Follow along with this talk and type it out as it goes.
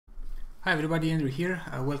Hi everybody, Andrew here.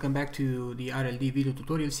 Welcome back to the RLD video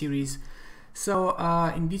tutorial series. So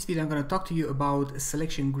in this video I'm going to talk to you about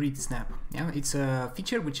selection grid snap. Yeah, it's a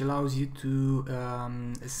feature which allows you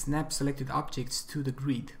to snap selected objects to the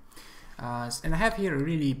grid. And I have here a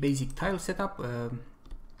really basic tile setup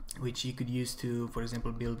which you could use to, for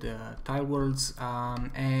example, build tile worlds.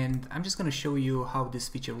 And I'm just going to show you how this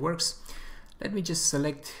feature works. Let me just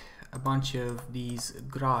select a bunch of these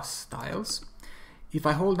grass tiles. If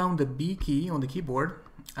I hold down the B key on the keyboard,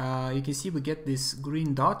 you can see we get this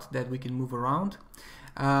green dot that we can move around.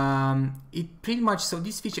 It pretty much, so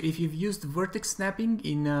this feature, if you've used vertex snapping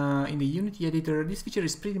in the Unity editor, this feature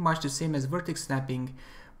is pretty much the same as vertex snapping,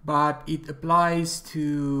 but it applies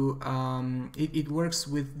to, it works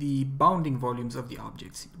with the bounding volumes of the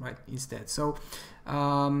objects, right, instead. So,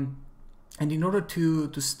 and in order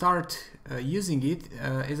to start using it,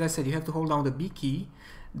 as I said, you have to hold down the B key,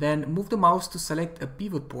 then move the mouse to select a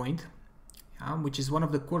pivot point, which is one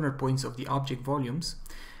of the corner points of the object volumes,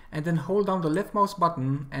 and then hold down the left mouse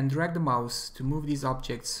button and drag the mouse to move these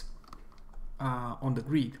objects on the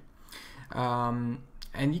grid. And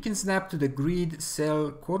you can snap to the grid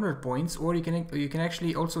cell corner points, or you can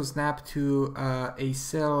actually also snap to a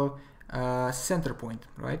cell center point,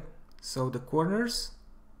 right? So the corners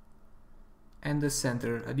and the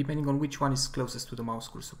center, depending on which one is closest to the mouse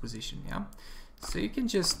cursor position. Yeah. So you can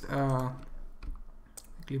just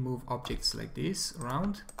quickly move objects like this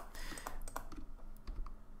around.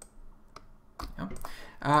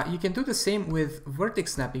 Yeah. You can do the same with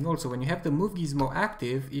vertex snapping also. When you have the move gizmo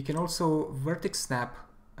active, you can also vertex snap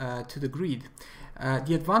to the grid.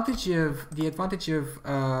 The advantage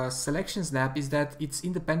of selection snap is that it's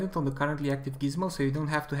independent on the currently active gizmo, so you don't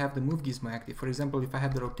have to have the move gizmo active. For example, if I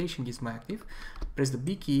have the rotation gizmo active, press the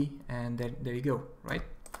B key and there you go, right?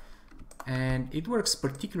 And it works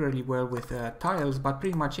particularly well with tiles, but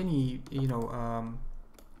pretty much any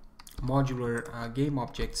modular game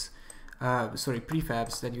objects,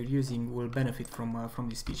 prefabs that you're using will benefit from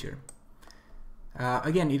this feature.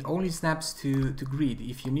 Again, it only snaps to grid.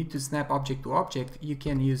 If you need to snap object to object, you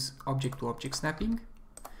can use object to object snapping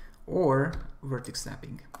or vertex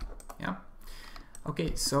snapping. Yeah.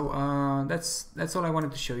 Okay, so that's all I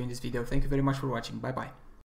wanted to show you in this video. Thank you very much for watching. Bye bye.